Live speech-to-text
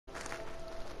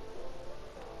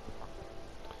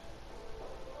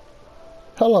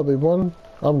Hello everyone,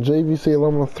 I'm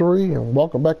JVC1103 and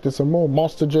welcome back to some more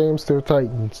Monster Jam Steel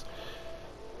Titans.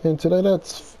 And today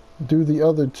let's do the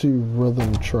other two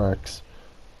rhythm tracks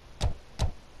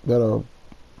that are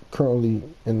currently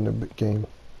in the game.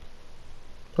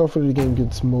 Hopefully the game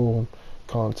gets more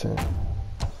content.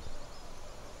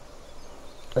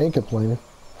 I ain't complaining.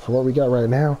 For what we got right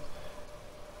now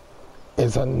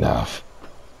is enough.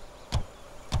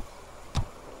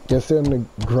 Guess they're in the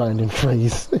grinding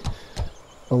phase.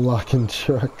 Unlocking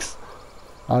trucks.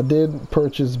 I did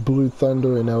purchase Blue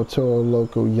Thunder and Toro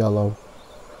Loco Yellow.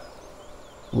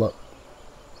 Look,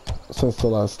 since the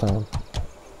last time.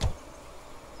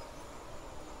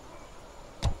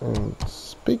 And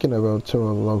speaking of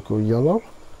Toro Loco Yellow,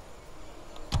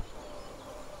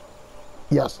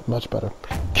 yes, much better.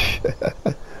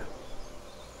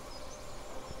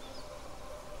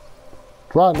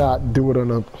 Why not do it on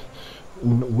a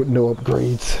with no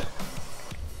upgrades?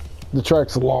 The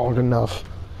track's long enough.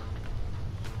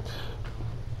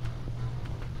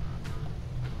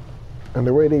 And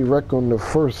the way they wreck on the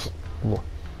first,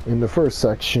 in the first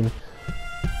section,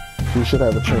 we should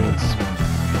have a chance.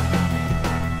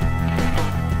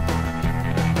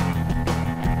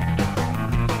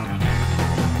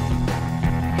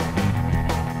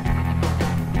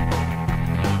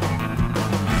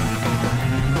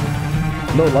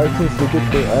 No license to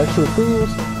get the actual fools?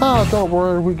 Ah, don't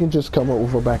worry, we can just come up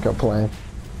with a backup plan.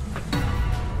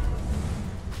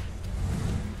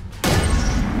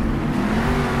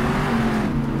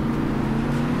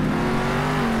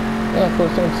 Yeah,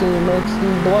 first time seeing Max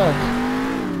in black.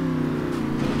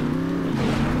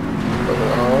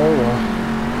 Oh well.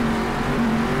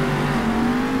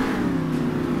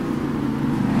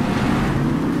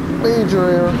 Major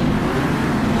error.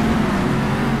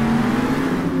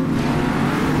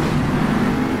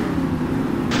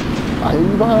 I hear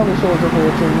you behind me, Soldier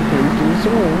Fortune. Please do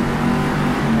swing.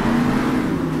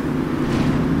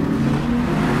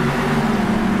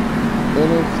 And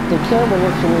if the camera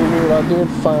looks a little weird, I did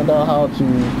find out how to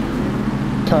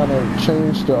kind of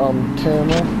change the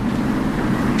camera.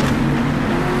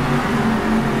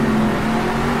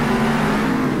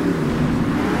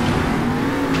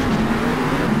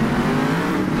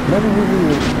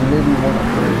 Maybe one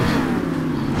upgrade.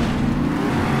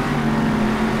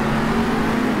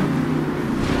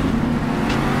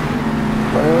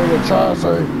 The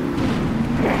chassis.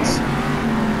 Yes.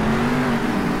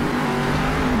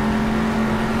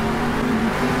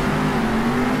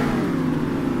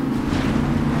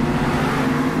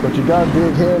 But you gotta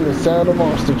dig here in the sound of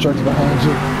monster trucks behind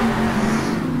you.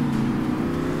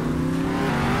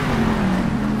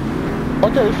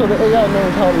 Okay, so the AI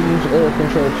knows how to use air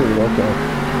control too. Okay,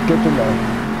 good to know.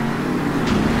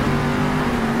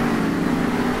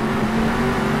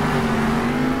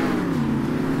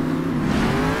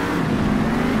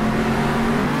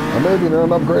 Maybe they're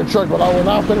an upgrade truck, but I will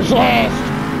not finish last.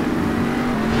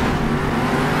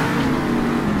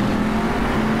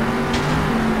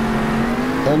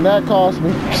 And that cost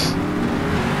me.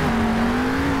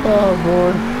 Oh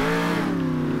boy.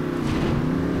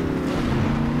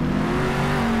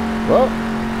 Well,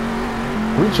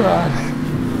 we tried.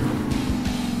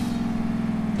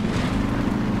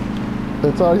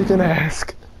 That's all you can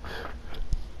ask.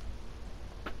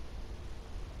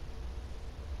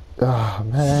 Oh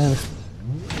man.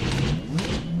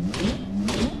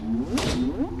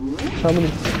 How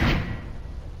many?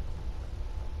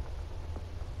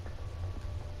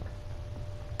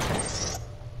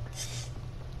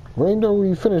 Well, even though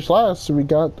we finished last, we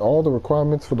got all the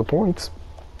requirements for the points.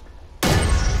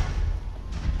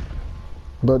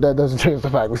 But that doesn't change the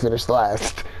fact we finished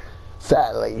last.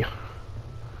 Sadly.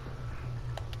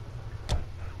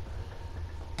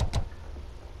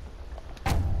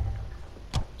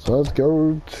 So let's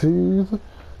go to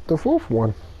the fourth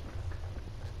one.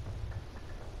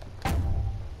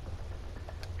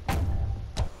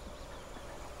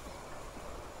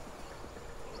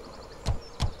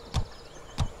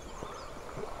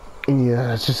 Yeah,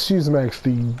 let's just use Max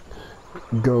the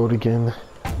gold again.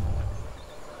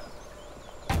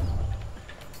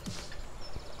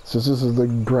 Since this is the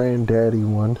granddaddy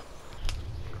one.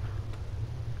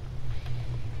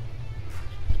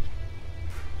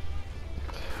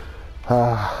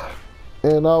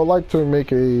 And I would like to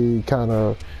make a kind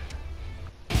of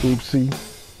oopsie.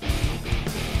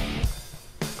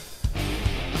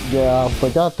 Yeah, I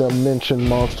forgot to mention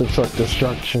monster truck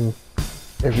destruction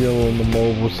if you're on the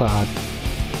mobile side.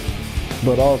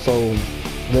 But also,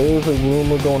 there is a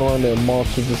rumor going on that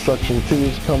Monster Destruction 2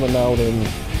 is coming out, and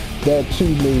that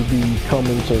too may be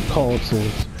coming to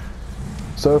consoles.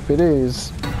 So if it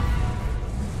is,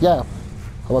 yeah,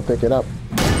 I'm gonna pick it up.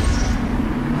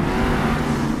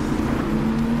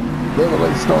 Never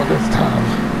late start this time.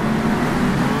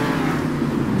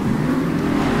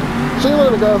 See you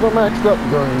later, guys. I'm maxed up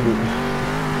graded.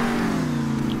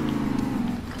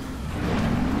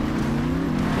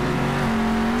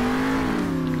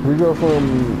 We go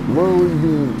from literally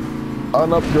being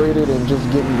unupgraded and just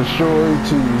getting destroyed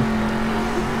to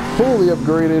fully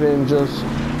upgraded and just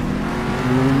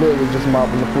literally just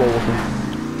mopping the floor with him.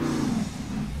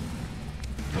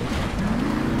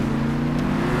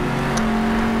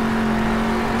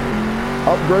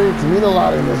 Upgrades mean a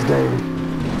lot in this game,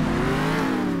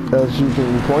 as you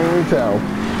can plainly tell.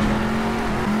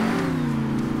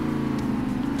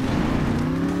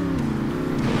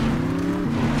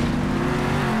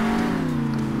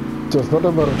 Just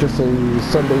nothing but just a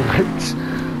Sunday night,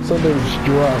 Sunday's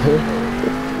drive here.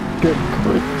 Good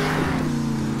grief.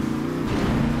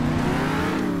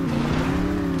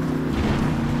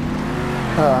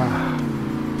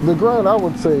 The grind, I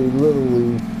would say,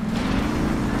 literally,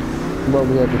 what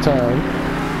we had the time.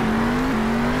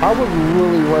 I would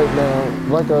really right now,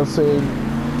 like I said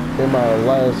in my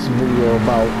last video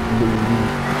about the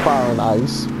Fire and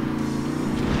Ice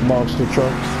monster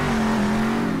trucks,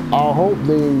 I hope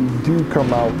they do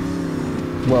come out,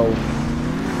 well,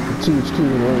 THQ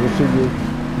and Ranger Figure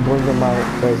bring them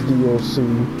out as DLC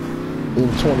in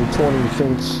 2020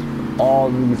 since all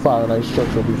the Fire and Ice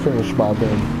trucks will be finished by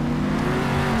then.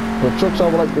 The trucks I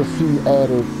would like to see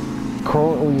added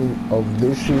currently of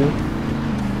this year,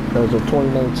 as of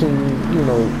 2019, you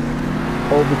know,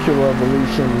 Overkill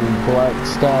Evolution, Black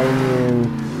Stallion,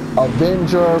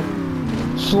 Avenger,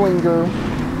 Slinger,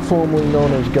 formerly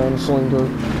known as Gunslinger,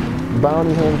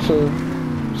 Bounty Hunter,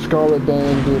 Scarlet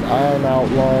Bandit, Iron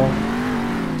Outlaw.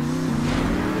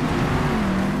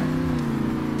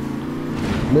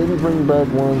 Maybe bring back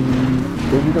one of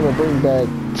the, if you're gonna bring back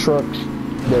trucks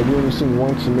that we only seen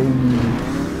once,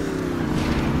 maybe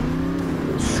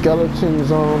Skeleton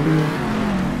Zombie,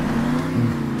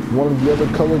 one of the other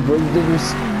colored Grave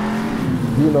Diggers,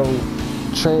 you know,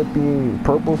 Champion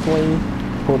Purple Flame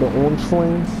for the Orange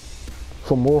Flame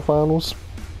for more finals.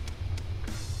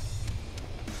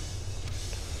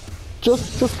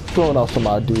 Just throwing out some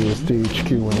ideas,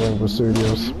 THQ and Rainbow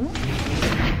Studios.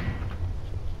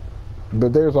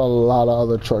 But there's a lot of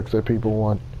other trucks that people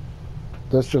want.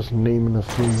 That's just naming a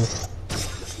few.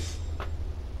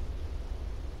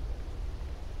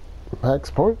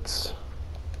 Max points.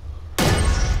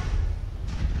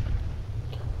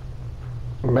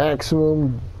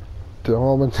 Maximum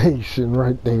domination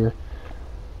right there.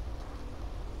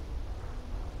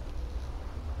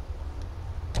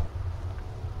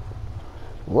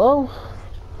 Well,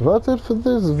 that's it for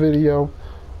this video.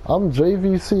 I'm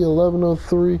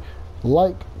JVC1103.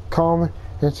 Like, comment,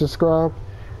 and subscribe.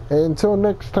 And until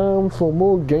next time for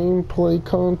more gameplay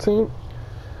content,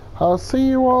 I'll see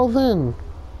you all then.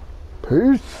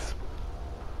 Peace.